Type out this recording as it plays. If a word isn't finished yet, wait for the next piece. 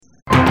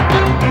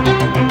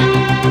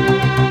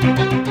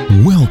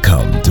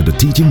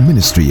teaching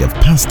ministry of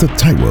Pastor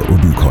Taiwo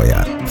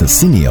Odukoya, the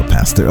senior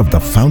pastor of the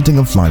Fountain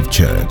of Life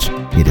Church.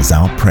 It is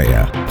our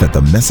prayer that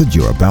the message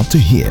you're about to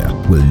hear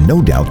will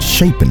no doubt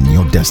shape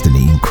your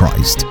destiny in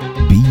Christ.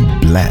 Be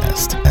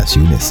blessed as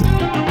you listen.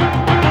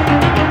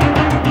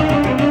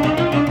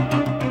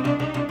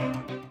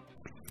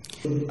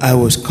 I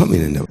was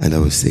coming and I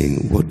was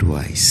saying, what do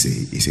I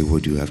say? He said,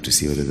 what do you have to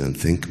say other than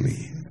thank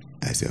me?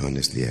 I said,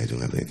 honestly, I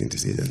don't have anything to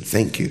say than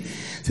thank you.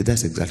 He said,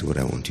 that's exactly what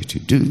I want you to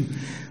do.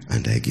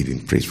 And I give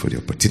him praise for the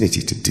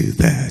opportunity to do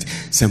that.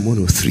 Psalm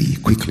 103,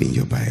 quickly in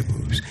your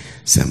Bibles.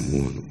 Psalm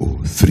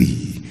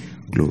 103,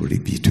 glory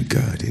be to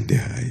God in the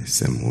highest.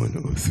 Psalm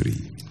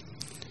 103.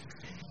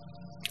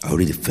 I'll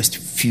read the first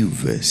few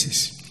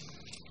verses.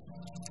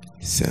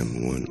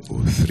 Psalm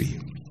 103.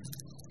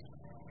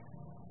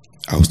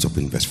 I'll stop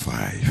in verse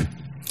 5.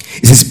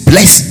 It says,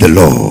 bless the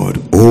Lord,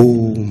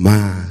 O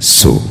my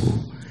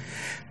soul,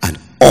 and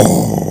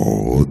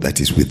all that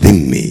is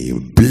within me.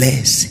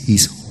 Bless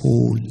his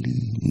holy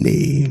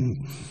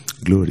name.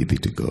 Glory be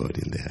to God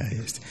in the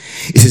highest.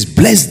 It says,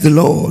 bless the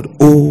Lord,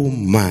 O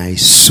my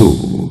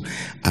soul,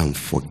 and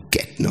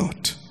forget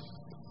not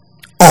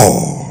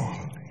all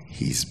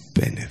his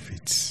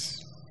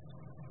benefits,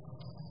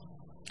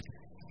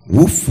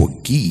 who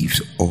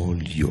forgives all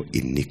your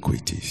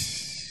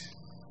iniquities,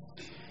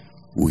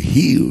 who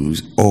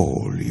heals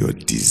all your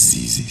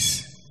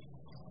diseases,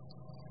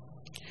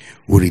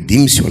 who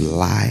redeems your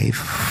life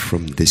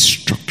from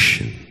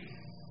destruction,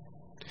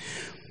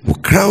 who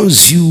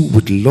crowns you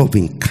with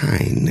loving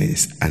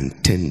kindness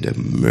and tender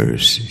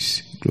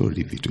mercies.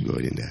 Glory be to God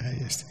in the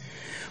highest.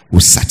 Who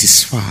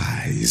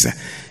satisfies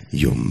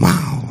your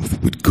mouth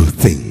with good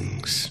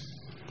things,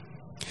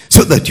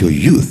 so that your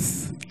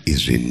youth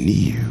is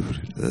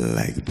renewed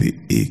like the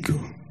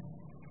eagle.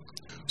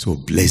 So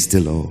bless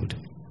the Lord,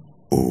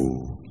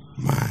 O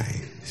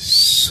my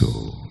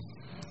soul.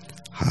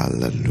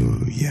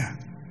 Hallelujah.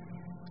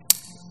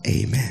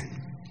 Amen.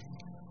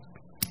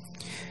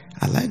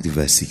 I like the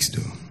verse 6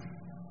 though.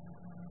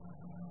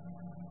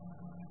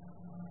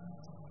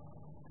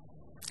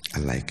 I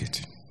like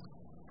it.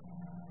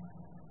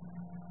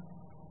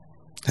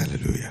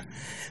 Hallelujah.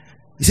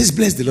 It says,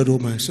 bless the Lord, O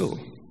my soul.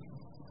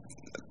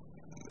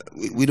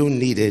 We don't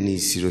need any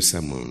serious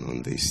sermon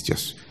on this.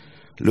 Just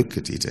look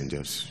at it and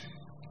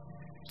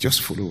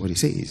just follow what he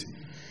says.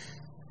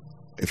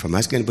 If I'm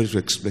asking anybody to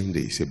explain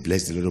this, say,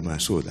 bless the Lord, O my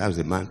soul, that was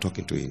the man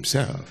talking to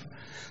himself.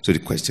 So the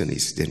question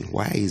is, then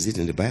why is it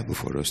in the Bible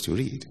for us to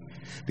read?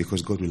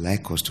 Because God would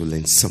like us to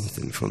learn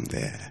something from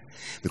there.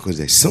 Because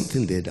there's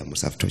something there that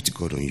must have touched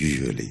God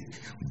unusually.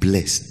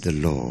 Bless the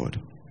Lord,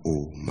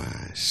 O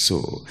my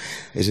soul.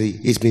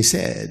 It's been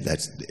said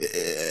that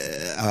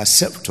our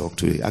self-talk,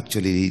 to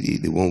actually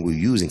the one we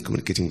use in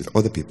communicating with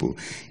other people,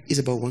 is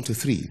about 1 to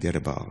 3,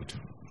 thereabout.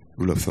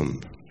 Rule of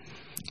thumb.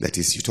 That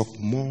is, you talk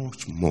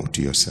much more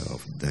to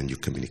yourself than you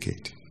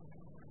communicate.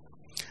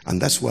 And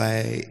that's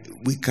why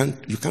you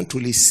can't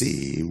really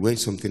say when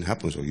something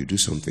happens or you do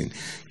something,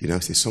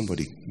 say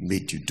somebody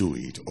made you do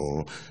it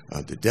or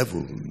the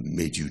devil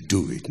made you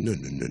do it.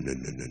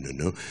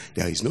 No.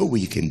 There is no way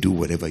you can do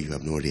whatever you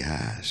have not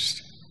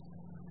rehearsed.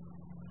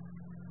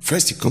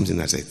 First it comes in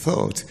as a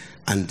thought,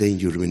 and then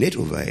you ruminate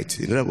over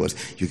it. In other words,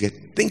 you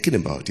get thinking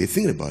about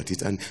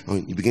it, and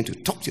you begin to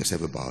talk to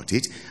yourself about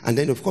it, and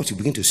then of course you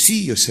begin to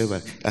see yourself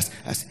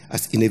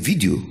as in a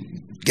video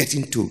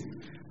getting to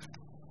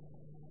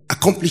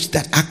accomplish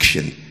that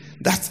action.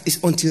 That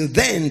is until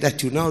then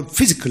that you now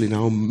physically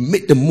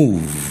make the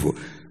move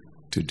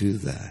to do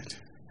that.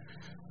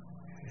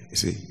 You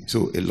see,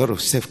 so a lot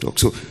of self-talk.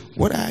 So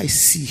what I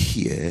see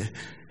here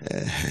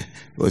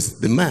was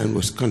the man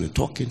was kind of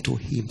talking to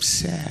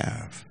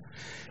himself.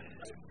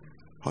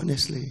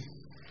 Honestly,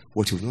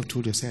 what you've not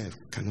told yourself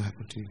cannot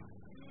happen to you.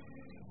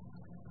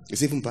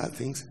 It's even bad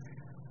things.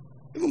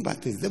 Even bad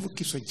things, the devil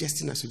keeps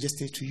suggesting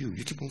it to you.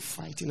 You keep on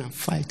fighting and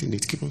fighting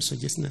it. Keep on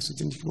suggesting and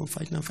suggesting. You keep on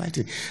fighting and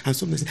fighting. And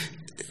somebody says,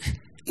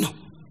 no.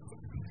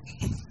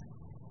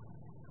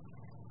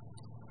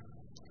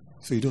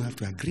 So you don't have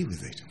to agree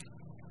with it.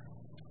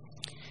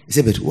 He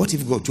said, but what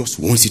if God just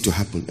wants it to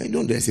happen? I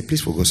know there's a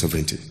place for God's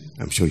sovereignty.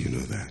 I'm sure you know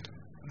that.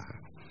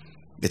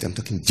 But I'm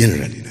talking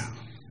generally now.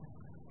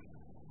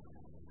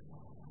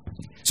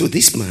 So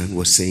this man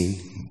was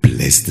saying,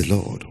 bless the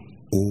Lord,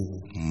 O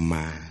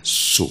my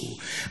soul.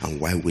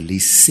 And why will he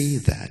say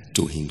that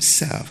to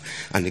himself?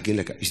 And again,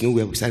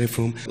 where we started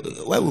from?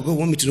 Why would God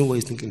want me to know what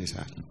he's thinking in his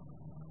heart?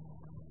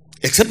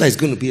 Except that it's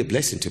going to be a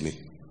blessing to me.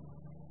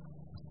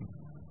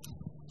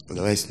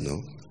 Otherwise,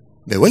 no.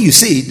 But when you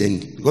say it,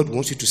 then God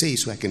wants you to say it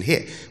so I can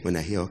hear. When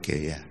I hear, okay,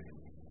 yeah.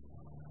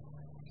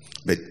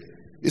 But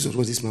this was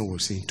what this man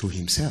was saying to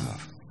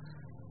himself.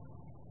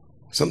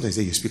 Sometimes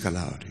you speak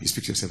aloud. You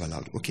speak to yourself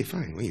aloud. Okay,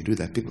 fine. When you do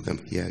that, people can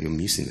hear your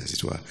musing, as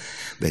it were.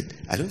 But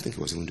I don't think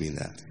he was even doing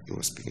that. He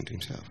was speaking to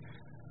himself.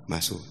 My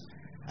soul,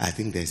 I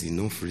think there's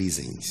enough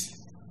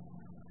reasons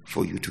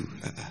for you to.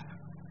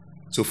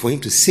 So for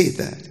him to say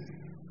that,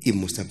 he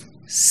must have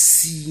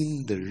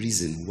seen the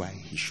reason why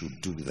he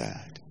should do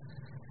that.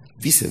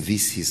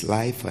 vis-a-vis his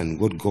life and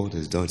what God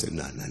has done. Said,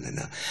 no.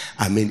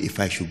 I mean, if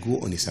I should go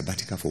on a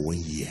sabbatical for 1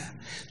 year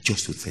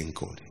just to thank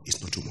God,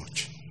 it's not too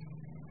much.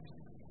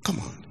 Come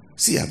on.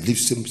 See, I've lived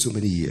so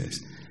many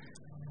years.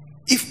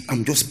 If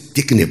I'm just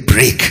taking a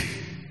break,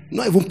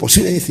 not even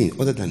pursuing anything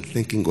other than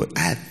thanking God,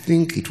 I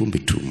think it won't be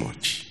too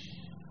much.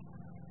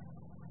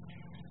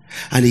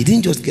 And he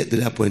didn't just get to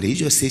that point. He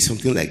just said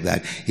something like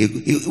that.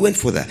 He went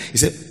further. He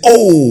said,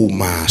 oh,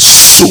 my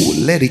soul,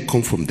 let it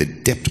come from the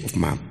depth of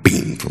my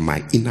being, from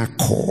my inner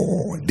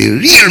core, the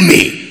real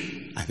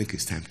me. I think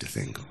it's time to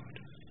thank God.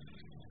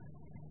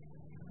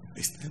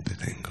 It's time to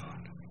thank God.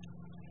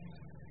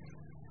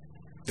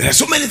 There are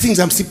so many things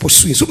I'm still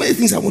pursuing, so many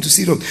things I want to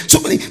see done, so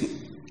many.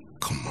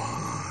 Come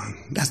on.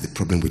 That's the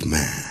problem with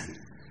man.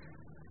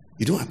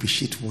 You don't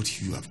appreciate what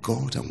you have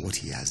got and what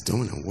he has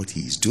done and what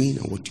he is doing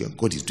and what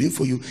God is doing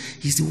for you.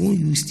 He's the one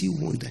you still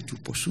want that you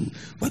pursue.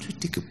 Why don't you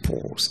take a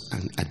pause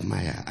and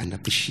admire and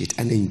appreciate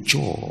and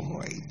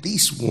enjoy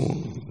these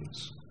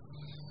ones?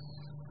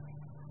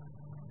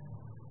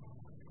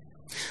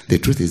 The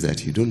truth is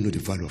that you don't know the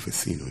value of a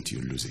thing until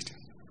you lose it.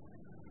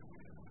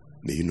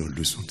 May you not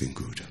lose something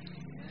good.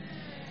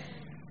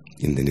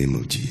 In the name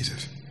of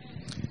Jesus.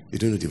 You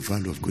don't know the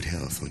value of good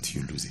health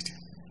until you lose it.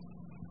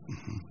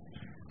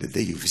 The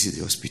day you visit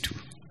the hospital,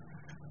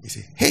 you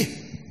say, hey,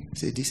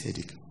 say this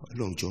headache,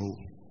 long jaw.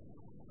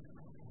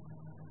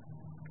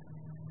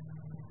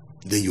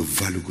 Then you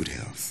value good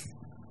health.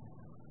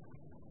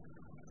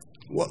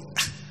 What,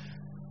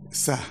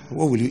 sir,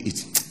 what will you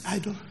eat? I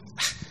don't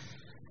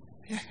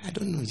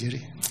know,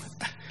 Jerry.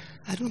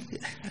 I don't feel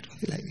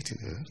like eating.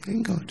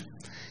 Thank God.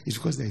 It's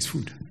because there is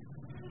food.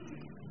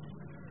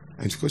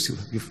 And it's because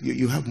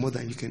you have more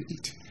than you can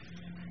eat.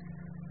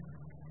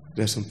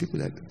 There are some people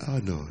that, oh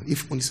no,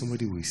 if only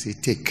somebody will say,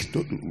 take,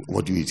 don't,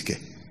 what do you eat?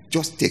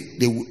 Just take.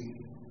 They will.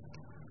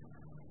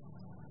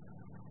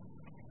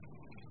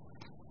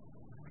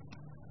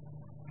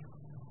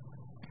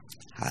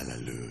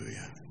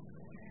 Hallelujah.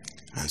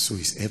 And so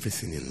is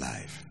everything in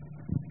life.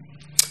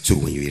 So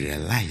when you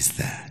realize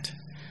that,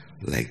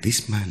 like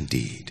this man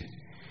did,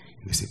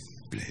 you say,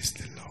 bless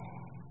the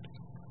Lord.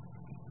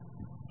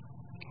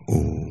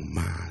 Oh,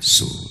 my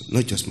soul.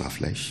 Not just my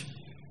flesh,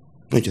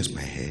 not just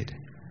my head.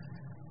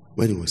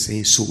 When he was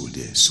saying soul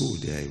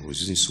there, he was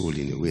using soul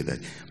in a way that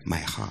my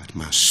heart,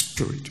 my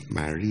spirit,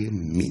 my real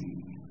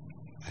me.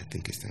 I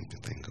think it's time to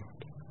thank God.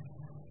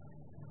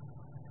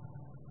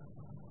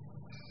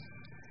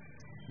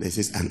 This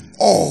is and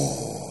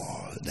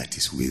all that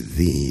is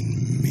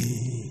within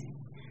me.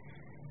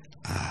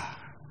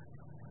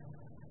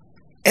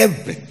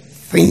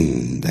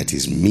 Everything that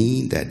is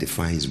me, that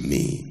defines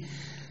me.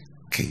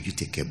 Can you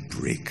take a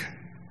break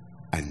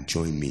and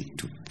join me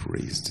to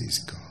praise this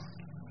God?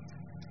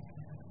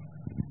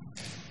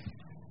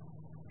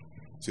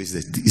 So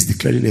it's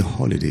declaring a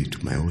holiday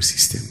to my whole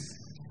system.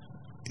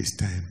 It's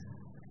time.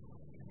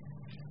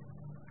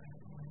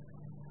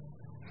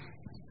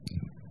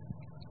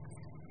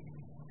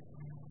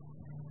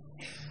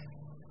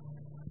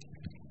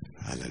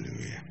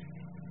 Hallelujah.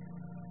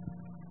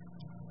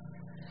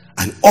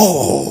 And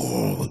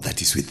all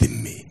that is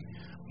within me,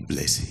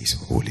 bless his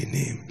holy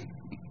name.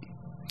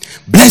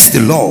 Bless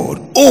the Lord,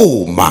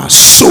 oh my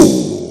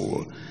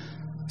soul.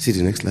 See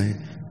the next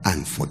line.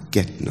 And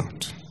forget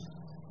not.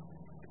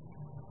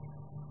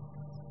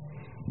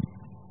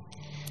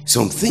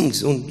 Some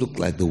things don't look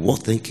like the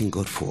worth thanking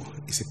God for.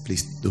 He said,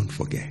 please don't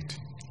forget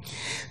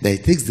that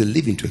it takes the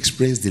living to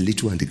experience the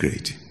little and the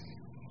great,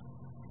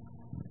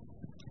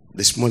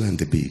 the small and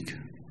the big,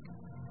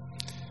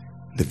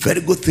 the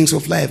very good things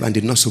of life and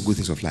the not so good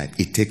things of life.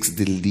 It takes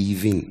the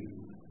living.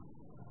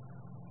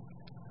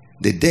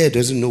 The dead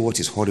doesn't know what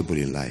is horrible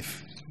in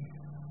life.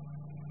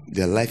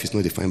 Their life is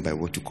not defined by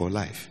what you call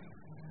life.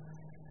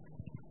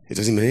 It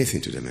doesn't mean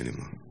anything to them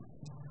anymore.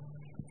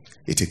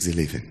 It takes the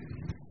living.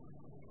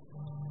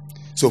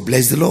 So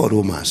bless the Lord,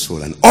 O my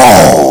soul, and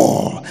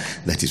all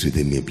that is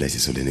within me. Bless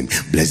his holy name.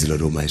 Bless the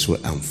Lord, O my soul,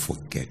 and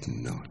forget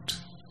not.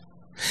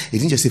 He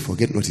didn't just say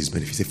forget not his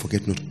benefit. He said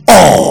forget not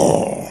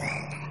all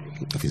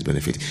of his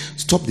benefit.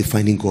 Stop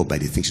defining God by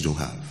the things you don't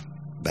have.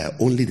 By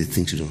only the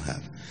things you don't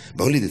have.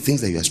 By only the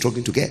things that you are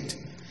struggling to get.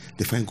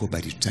 Define God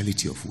by the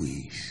totality of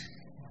ways.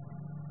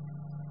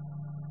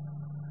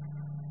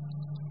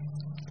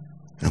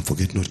 And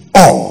forget not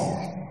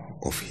all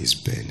of his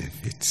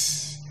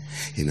benefits.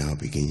 He now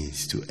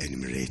begins to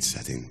enumerate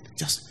certain,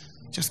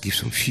 just give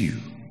some few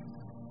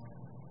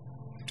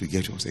to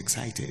get us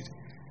excited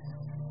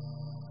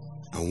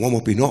and warm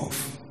up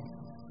enough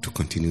to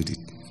continue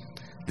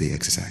the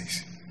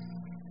exercise.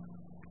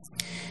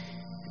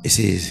 It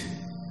says,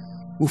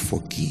 who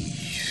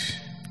forgives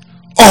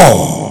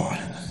all.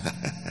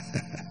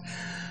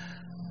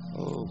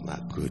 Oh my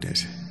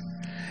goodness.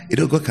 You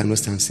know, God cannot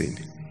stand sin.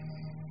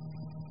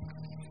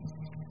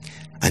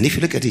 And if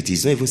you look at it,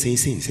 he's not even saying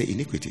sin, he's saying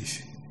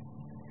iniquities.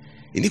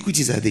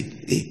 Iniquities are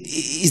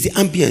is the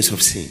ambience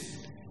of sin.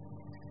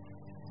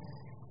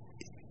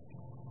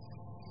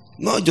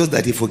 Not just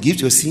that he forgives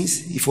your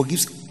sins, he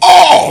forgives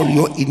all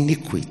your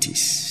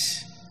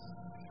iniquities.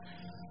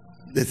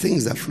 the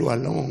things that flow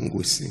along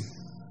with sin.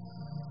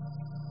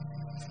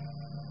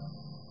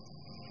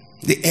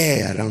 The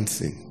air around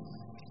sin.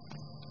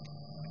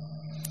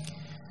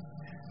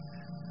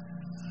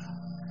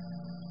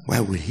 Why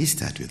will he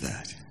start with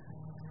that?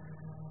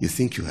 You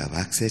think you have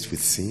access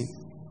with sin?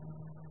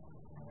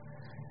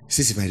 He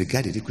says, if I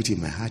regard iniquity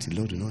in my heart, the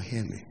Lord will not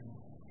hear me.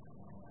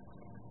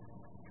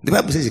 The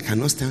Bible says you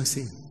cannot stand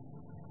sin.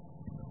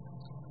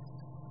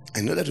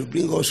 In order to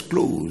bring us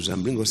close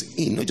and bring us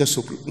in, not just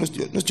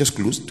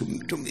close,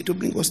 to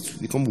bring us to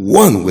become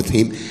one with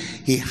him,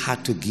 he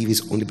had to give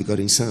his only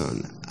begotten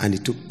Son. And he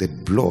took the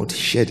blood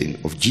shedding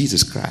of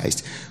Jesus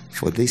Christ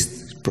for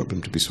this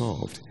problem to be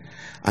solved.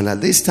 And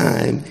at this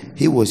time,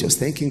 he was just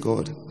thanking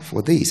God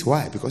for this.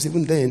 Why? Because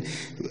even then,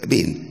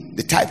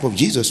 the type of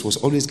Jesus was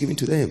always given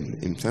to them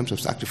in terms of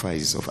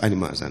sacrifices of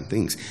animals and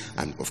things.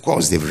 And of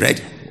course, they've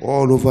read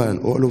all over and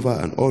all over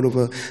and all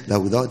over that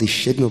without the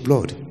shedding of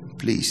blood,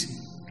 please,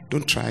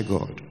 don't try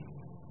God.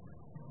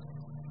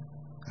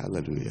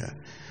 Hallelujah.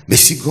 But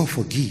see, God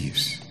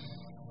forgives.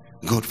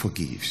 God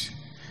forgives.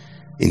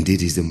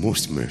 Indeed, he's the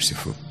most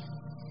merciful.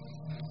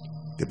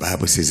 The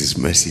Bible says his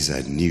mercies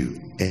are new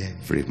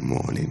every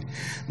morning.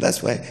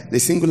 That's why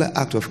the singular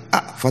act of,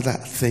 Father,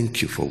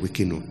 thank you for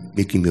waking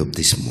me up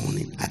this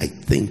morning. I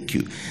thank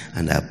you.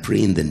 And I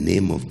pray in the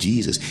name of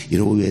Jesus. You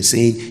know what we are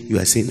saying? You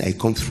are saying, I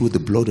come through the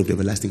blood of the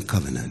everlasting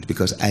covenant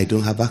because I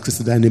don't have access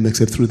to that name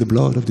except through the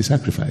blood of the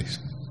sacrifice.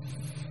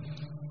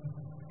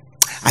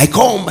 I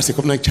come as a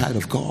covenant child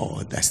of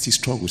God that still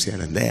struggles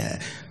here and there,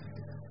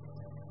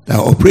 that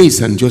operates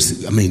and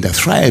that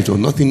thrives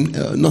on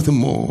nothing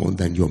more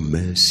than your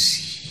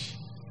mercy.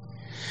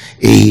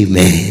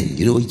 Amen.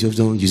 You know what you've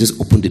done? You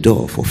just open the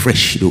door for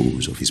fresh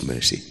dose of his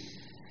mercy.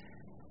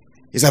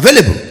 It's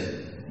available,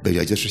 but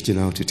you're just reaching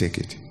out to take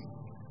it.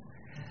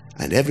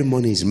 And every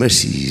morning his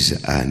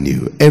mercies are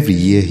new. Every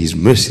year his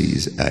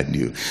mercies are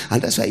new.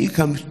 And that's why you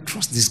can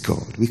trust this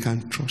God. We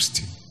can trust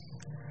him.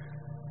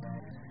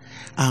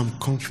 I'm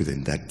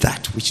confident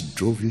that which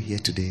drove you here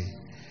today,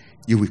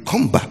 you will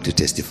come back to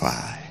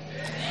testify.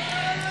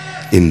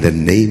 In the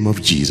name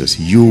of Jesus.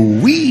 You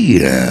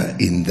will,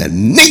 in the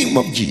name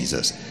of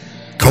Jesus,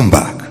 come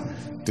back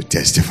to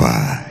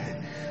testify.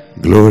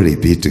 Glory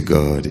be to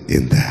God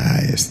in the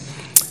highest.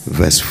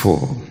 Verse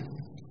 4.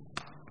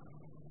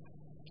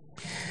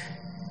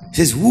 It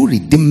says, who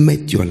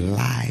redeemed your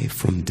life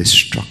from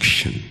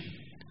destruction?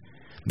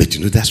 But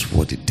you know, that's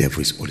what the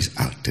devil is always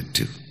out to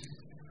do.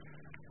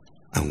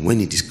 And when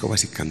he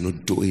discovers he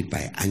cannot do it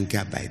by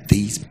anger, by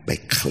this, by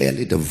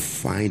clearly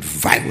defined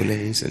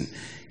violence, and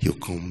he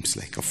comes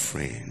like a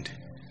friend,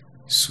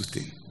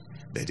 soothing.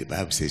 But the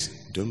Bible says,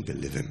 don't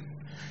believe him.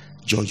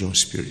 Judge your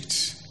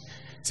spirits.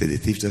 Say the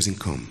thief doesn't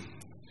come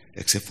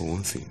except for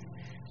one thing,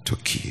 to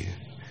kill,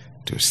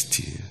 to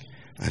steal,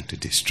 and to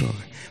destroy.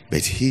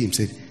 But he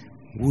himself,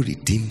 who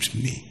redeems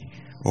me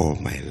or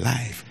my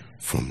life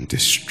from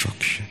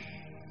destruction?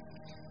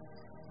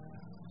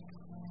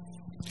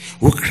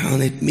 Who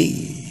crowned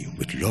me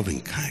with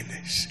loving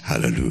kindness.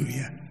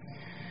 Hallelujah.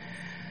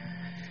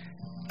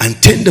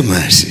 And tender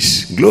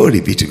mercies. Glory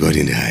be to God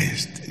in the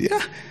highest.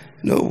 Yeah.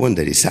 No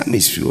wonder the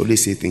psalmist will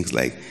always say things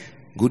like,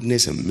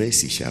 goodness and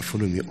mercy shall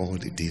follow me all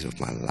the days of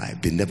my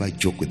life. They never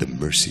joke with the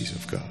mercies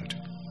of God.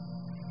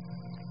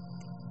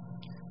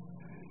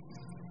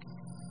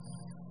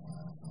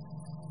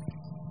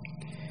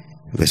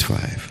 Verse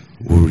 5.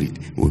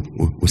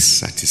 Who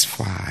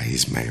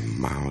satisfies my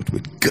mouth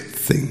with good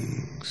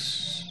things.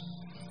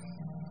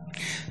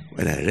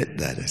 When I read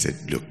that, I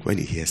said, look, when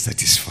you hear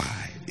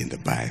satisfy in the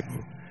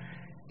Bible,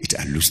 it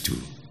alludes to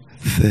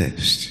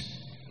thirst,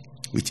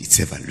 which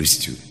itself alludes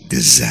to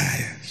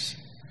desires.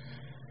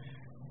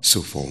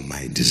 So for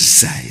my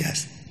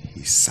desires,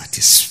 he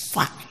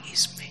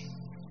satisfies me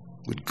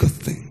with good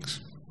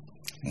things,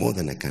 more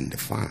than I can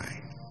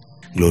define.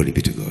 Glory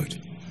be to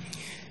God.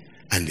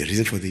 And the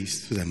reason for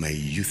this, so that my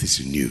youth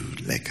is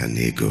renewed like an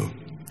eagle.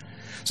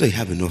 So you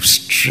have enough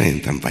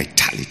strength and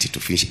vitality to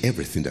finish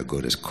everything that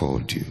God has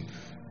called you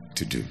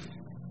to do.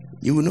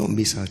 You will not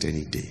miss out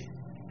any day.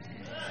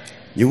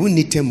 You won't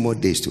need 10 more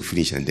days to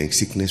finish and then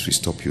sickness will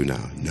stop you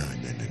now. No.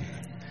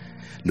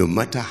 No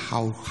matter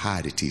how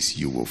hard it is,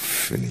 you will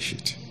finish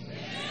it.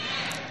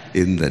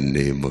 In the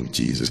name of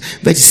Jesus.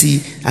 But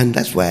see, and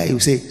that's why you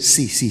say,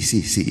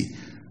 see.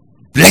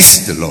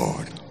 Bless the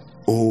Lord,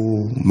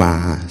 oh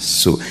my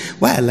soul.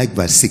 Why I like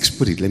verse 6,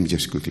 let me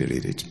just quickly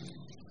read it. It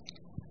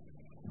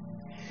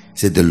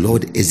said, the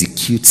Lord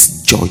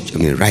executes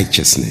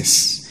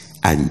righteousness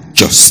and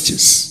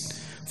justice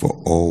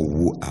for all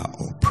who are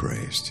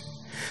oppressed.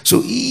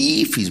 So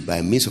if it's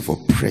by means of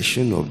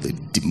oppression of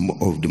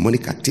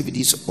demonic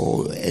activities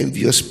or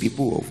envious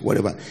people or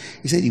whatever,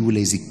 he said he will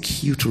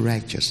execute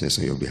righteousness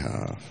on your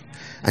behalf.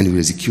 And he will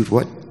execute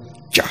what?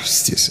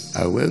 Justice.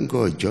 And when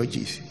God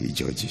judges, he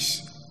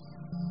judges.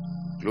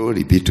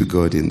 Glory be to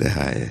God in the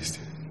highest.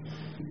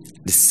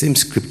 The same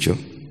scripture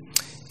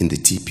in the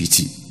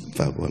TPT.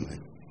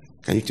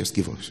 Can you just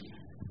give us?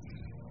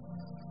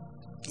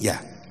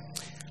 Yeah.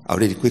 I'll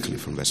read it quickly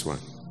from verse 1.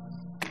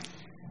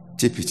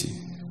 TPT.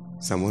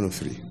 Psalm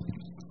 103.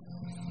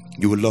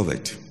 You will love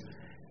it.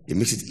 It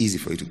makes it easy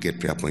for you to get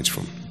prayer points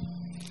from.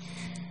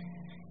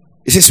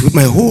 It says, with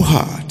my whole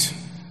heart,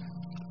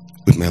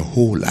 with my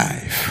whole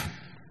life,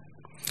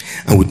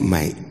 and with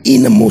my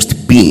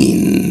innermost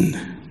being,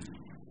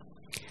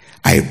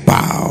 I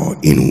bow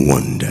in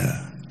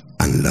wonder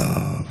and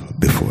love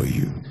before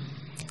you,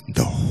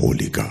 the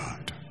Holy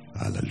God.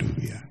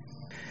 Hallelujah.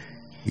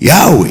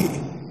 Yahweh,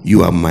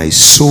 you are my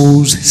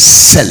soul's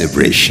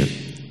celebration.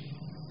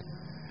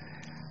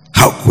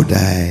 How could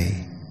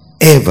I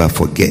ever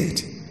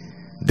forget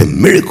the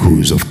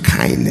miracles of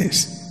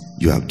kindness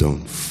you have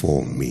done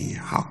for me?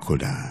 How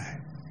could I?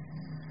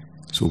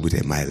 So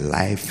with my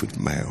life, with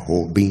my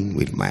whole being,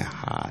 with my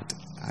heart,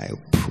 I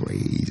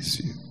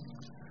praise you.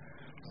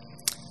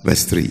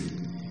 Verse 3.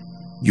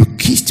 You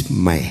kissed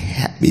my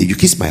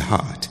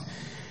heart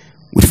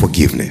with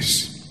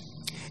forgiveness,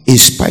 in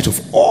spite of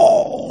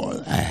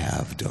all I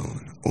have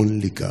done.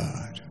 Only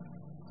God.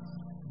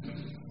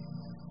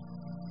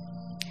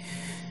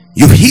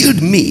 You've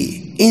healed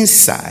me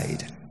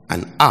inside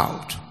and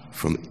out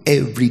from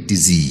every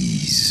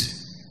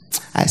disease.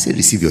 I say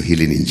receive your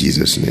healing in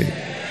Jesus' name.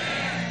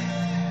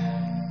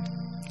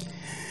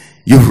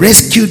 You've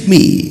rescued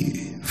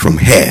me from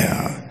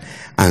hell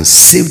and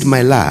saved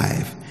my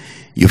life.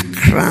 You've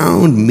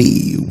crowned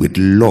me with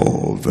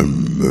love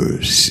and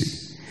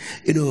mercy.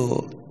 You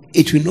know,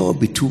 it will not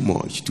be too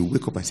much to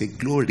wake up and say,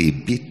 glory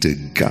be to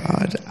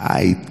God.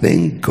 I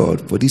thank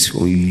God for this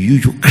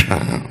unusual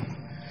crown.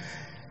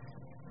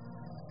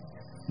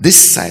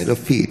 This side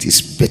of it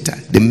is better.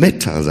 The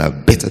metals are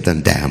better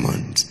than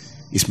diamonds.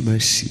 It's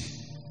mercy.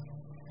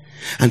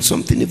 And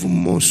something even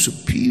more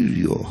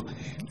superior.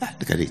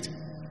 Look at it.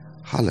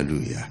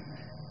 Hallelujah.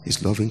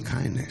 It's loving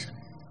kindness.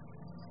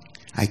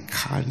 I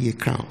carry a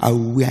crown. I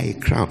wear a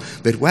crown.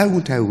 But why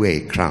wouldn't I wear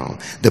a crown?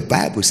 The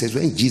Bible says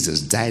when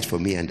Jesus died for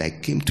me and I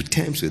came to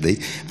terms with it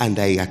and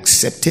I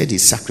accepted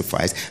his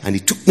sacrifice and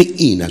he took me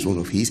in as one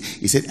of his,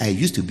 he said, I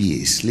used to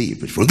be a slave.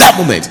 But from that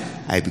moment,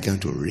 I began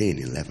to reign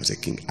in life as a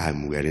king.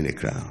 I'm wearing a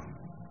crown.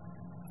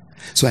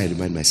 So I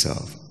remind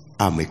myself,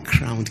 I'm a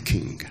crowned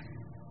king.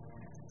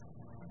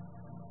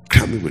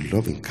 Crown me with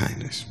loving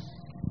kindness.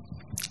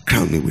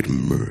 Crown me with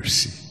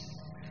mercy.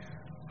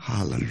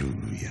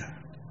 Hallelujah.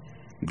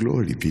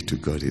 Glory be to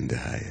God in the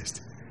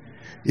highest.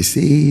 It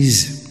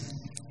says,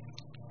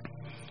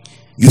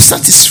 you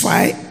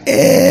satisfy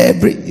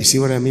every, you see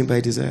what I mean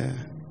by desire?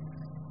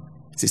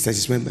 It says,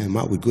 satisfy my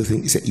mouth with good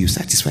things. It said, you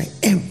satisfy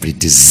every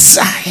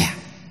desire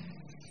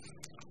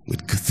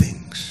with good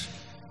things.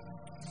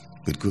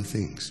 With good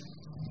things.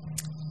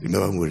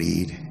 Remember when we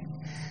read,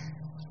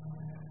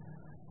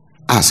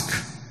 ask,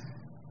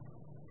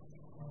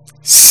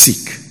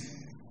 seek,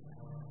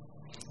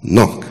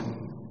 knock.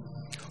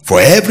 For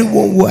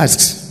everyone who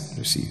asks,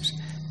 receives.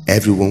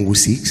 Everyone who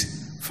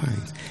seeks,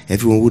 finds.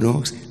 Everyone who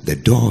knocks, the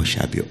door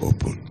shall be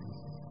open.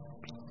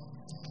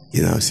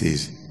 It now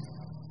says,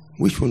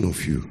 which one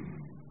of you,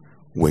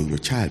 when your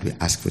child will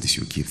ask for this,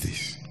 you give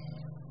this?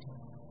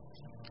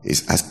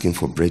 It's asking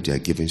for bread, you are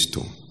giving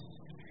stone.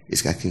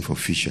 It's asking for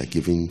fish, you are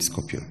giving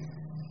scorpion.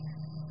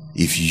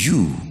 If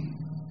you,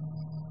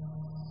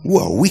 who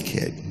are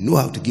wicked, know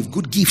how to give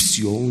good gifts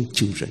to your own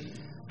children,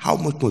 how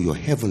much more your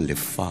heavenly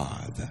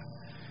Father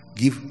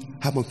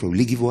how much will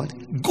he give what?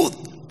 Good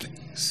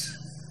things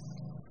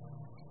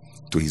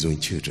to his own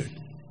children.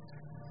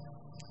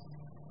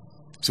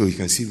 So you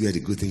can see where the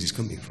good things is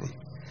coming from.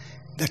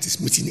 That is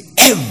meeting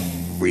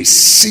every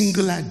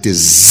singular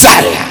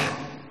desire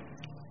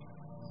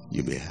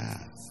you may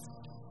have.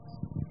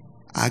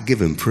 I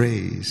give him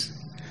praise.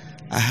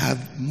 I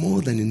have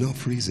more than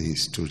enough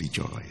reasons to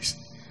rejoice.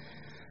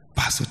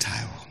 Pastor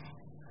Taiwo,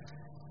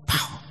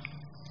 power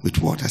with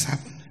what has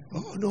happened?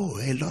 Oh no,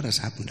 a lot has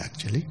happened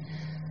actually.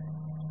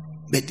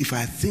 But if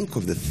I think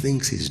of the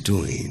things he's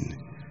doing,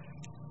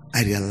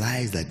 I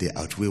realize that they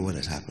outweigh what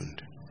has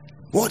happened.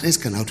 What else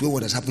can outweigh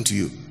what has happened to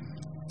you?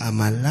 I'm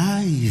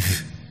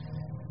alive.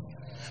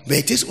 But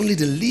it takes only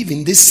the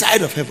living this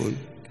side of heaven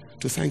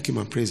to thank him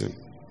and praise him.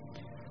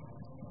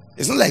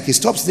 It's not like he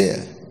stops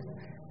there.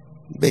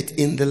 But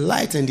in the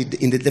light and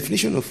in the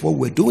definition of what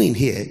we're doing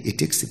here, it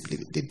takes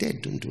the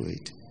dead don't do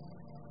it.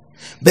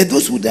 But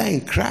those who die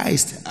in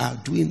Christ are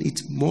doing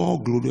it more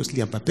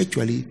gloriously and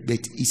perpetually,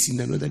 but it's in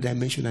another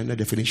dimension, another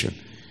definition.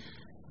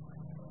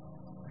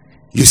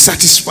 You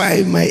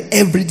satisfy my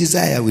every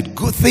desire with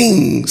good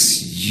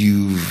things.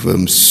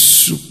 You've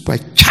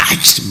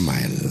supercharged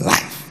my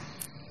life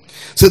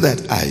so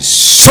that I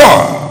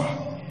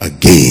soar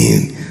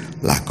again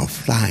like a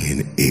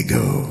flying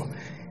eagle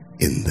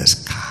in the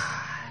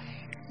sky.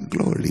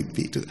 Glory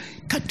be to God.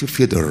 Can't you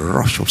feel the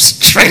rush of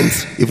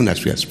strength even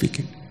as we are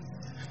speaking?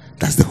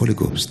 That's the Holy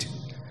Ghost.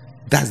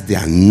 That's the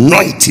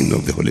anointing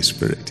of the Holy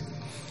Spirit.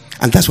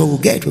 And that's what we'll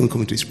get when we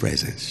come into his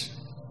presence.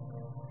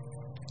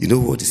 You know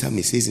what the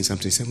psalmist says in Psalm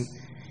 27?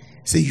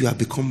 Say, you have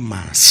become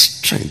my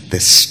strength, the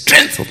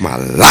strength of my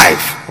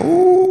life.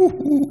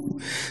 Oh,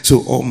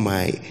 so all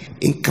my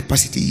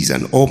incapacities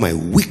and all my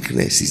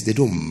weaknesses, they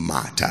don't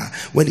matter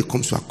when it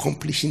comes to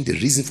accomplishing the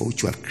reason for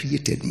which you have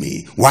created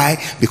me. Why?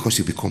 Because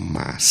you become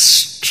my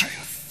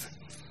strength.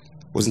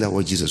 Wasn't that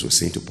what Jesus was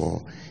saying to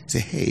Paul? He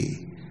said,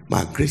 hey,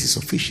 my grace is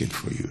sufficient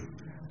for you.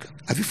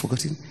 Have you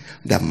forgotten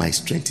that my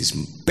strength is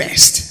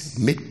best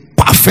made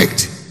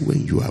perfect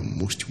when you are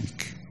most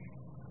weak?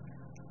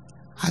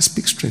 I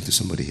speak strength to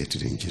somebody here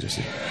today in Jesus'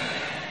 name.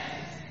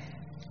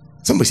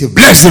 Somebody say,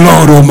 bless the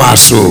Lord, O my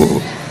soul,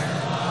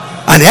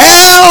 and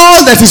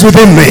all that is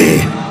within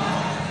me.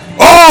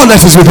 All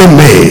that is within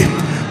me.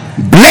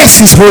 Bless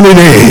his holy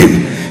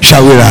name.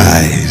 Shall we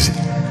rise?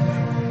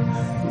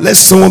 Let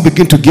someone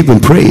begin to give him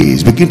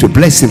praise. Begin to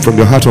bless him from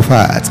your heart of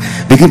hearts.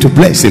 Begin to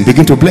bless him.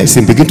 Begin to bless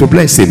him. Begin to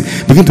bless him.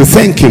 Begin to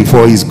thank him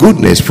for his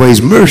goodness, for his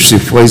mercy,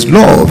 for his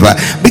love.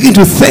 Begin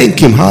to thank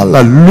him.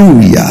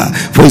 Hallelujah.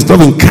 For his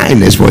loving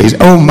kindness, for his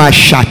my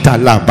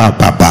shatala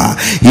baba.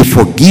 He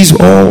forgives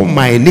all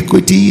my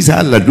iniquities.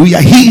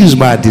 Hallelujah. He is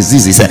my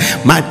diseases.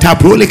 My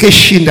tabroleke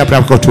shinda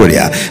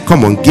brakotoria.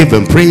 Come on, give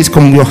him praise.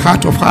 Come on, your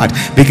heart of heart.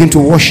 Begin to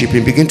worship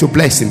him. Begin to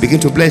bless him.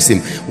 Begin to bless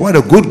him. What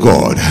a good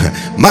God.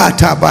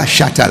 Mataba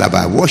shata.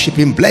 Worship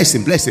him, bless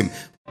him, bless him.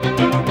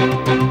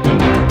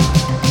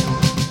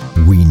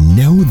 We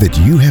know that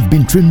you have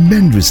been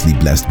tremendously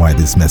blessed by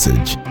this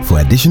message. For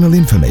additional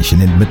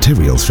information and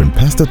materials from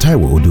Pastor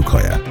Taiwo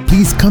Odukoya,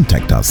 please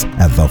contact us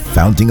at the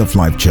Fountain of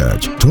Life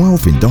Church,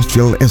 12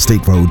 Industrial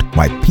Estate Road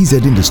by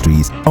PZ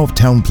Industries of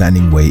Town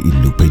Planning Way,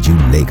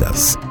 Ilupeju,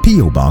 Lagos.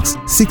 P.O. Box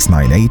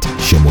 698,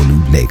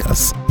 Shemolu,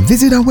 Lagos.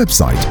 Visit our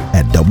website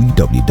at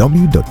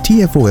www.tfolc.org.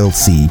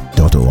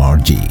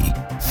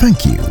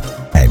 Thank you,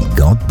 and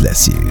God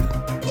bless you.